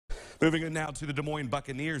Moving on now to the Des Moines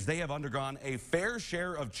Buccaneers. They have undergone a fair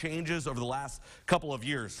share of changes over the last couple of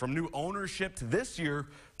years, from new ownership to this year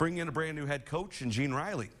bringing in a brand new head coach in Gene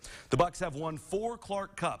Riley. The Bucs have won 4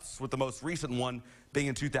 Clark Cups, with the most recent one being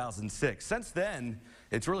in 2006. Since then,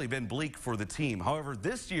 it's really been bleak for the team. However,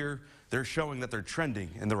 this year, they're showing that they're trending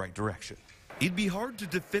in the right direction. It'd be hard to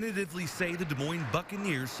definitively say the Des Moines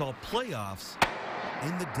Buccaneers saw playoffs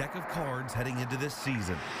in the deck of cards heading into this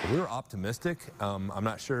season. We were optimistic. I'm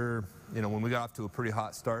not sure, when we got off to a pretty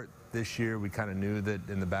hot start this year, we kind of knew that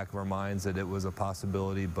in the back of our minds that it was a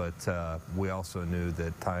possibility, but we also knew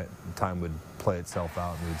that time would play itself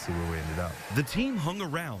out and we'd see where we ended up. The team hung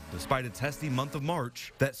around despite a testy month of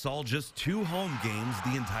March that saw just 2 home games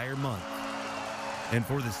the entire month. And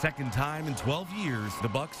for the second time in 12 years, the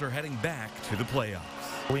Bucs are heading back to the playoffs.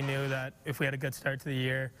 We knew that if we had a good start to the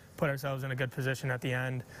year, put ourselves in a good position at the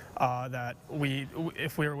end, that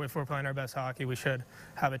if we're playing our best hockey, we should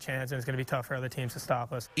have a chance, and it's going to be tough for other teams to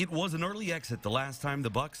stop us. It was an early exit the last time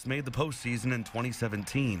the Bucs made the postseason in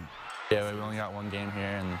 2017. Yeah, we only got 1 game here,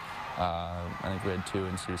 and I think we had 2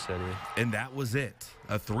 in Sioux City. And that was it,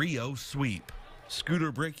 a 3-0 sweep.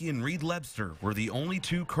 Scooter Brickey and Reed Lebster were the only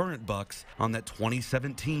 2 current Bucs on that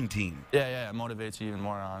 2017 team. Yeah, it motivates you even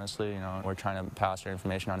more, honestly. We're trying to pass our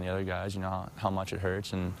information on the other guys, how much it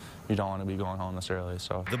hurts, and you don't want to be going home this early.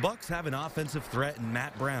 So the Bucs have an offensive threat in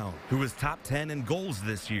Matt Brown, who is top 10 in goals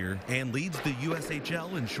this year and leads the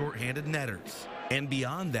USHL in shorthanded netters. And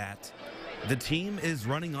beyond that, the team is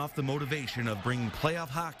running off the motivation of bringing playoff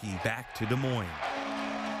hockey back to Des Moines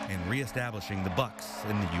and reestablishing the Bucs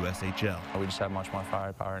in the USHL. We just have much more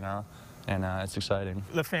firepower now, and it's exciting.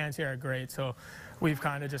 The fans here are great, so we've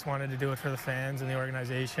kind of just wanted to do it for the fans and the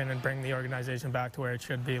organization and bring the organization back to where it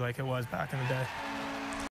should be like it was back in the day.